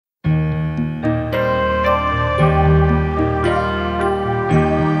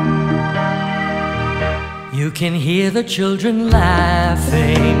can hear the children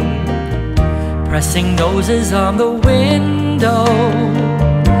laughing, pressing noses on the window,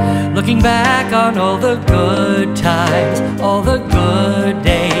 looking back on all the good times, all the good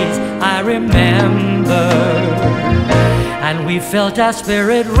days I remember. And we felt our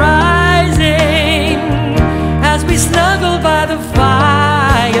spirit rising as we snuggled by the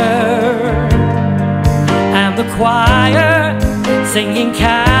fire, and the choir singing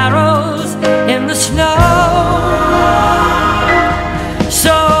carols in the snow.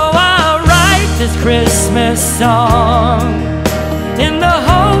 So I'll write this Christmas song in the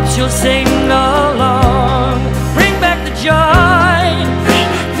hopes you'll sing along. Bring back the joy, bring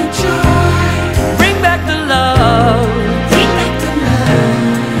back the joy, bring back the love, bring back the love.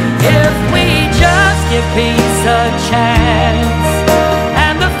 If we just give peace a chance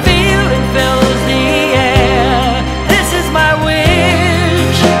and the feeling fills the air, this is my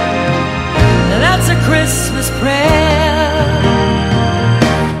wish, that's a Christmas prayer.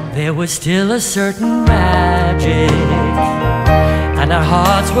 There was still a certain magic, and our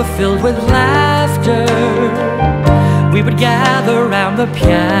hearts were filled with laughter. We would gather round the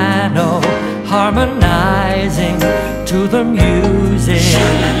piano, harmonizing to the music.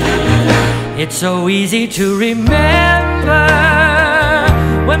 It's so easy to remember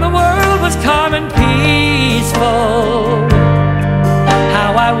when the world was calm and peaceful.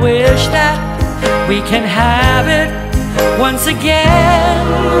 How I wish that we can have it once again.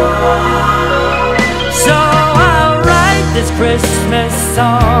 So I'll write this Christmas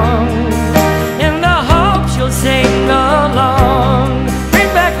song in the hopes you'll sing along.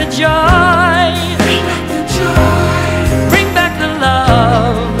 Bring back the joy, bring back the joy, bring back the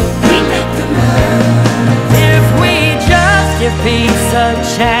love, bring back the love. If we just give peace a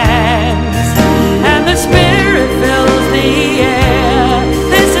chance and the spirit fills the air,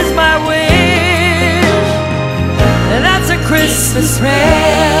 this is my wish, and that's a Christmas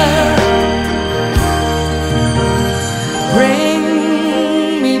prayer.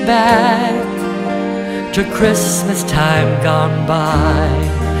 Bring me back to Christmas time gone by.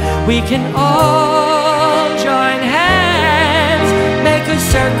 We can all join hands, make a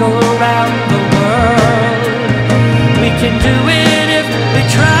circle around the world. We can do it if we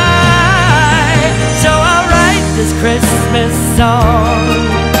try. So I'll write this Christmas song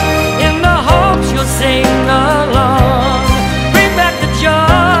in the hopes you'll sing along. Bring back the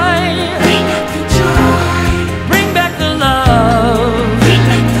joy, bring back the joy, bring back the love, bring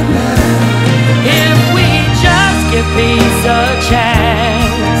back the love. If we just give peace a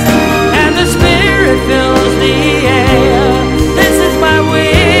chance and the spirit fills the air, this is my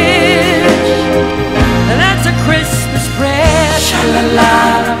wish, and that's a Christmas prayer.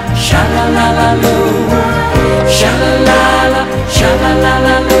 Sha-la-la-la, sha-la-la-la-loo, sha-la-la-la,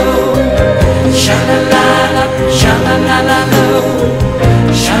 sha-la-la-la-loo, sha-la-la-la, sha-la-la-la-loo,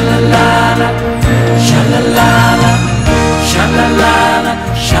 sha-la-la-la, sha-la-la.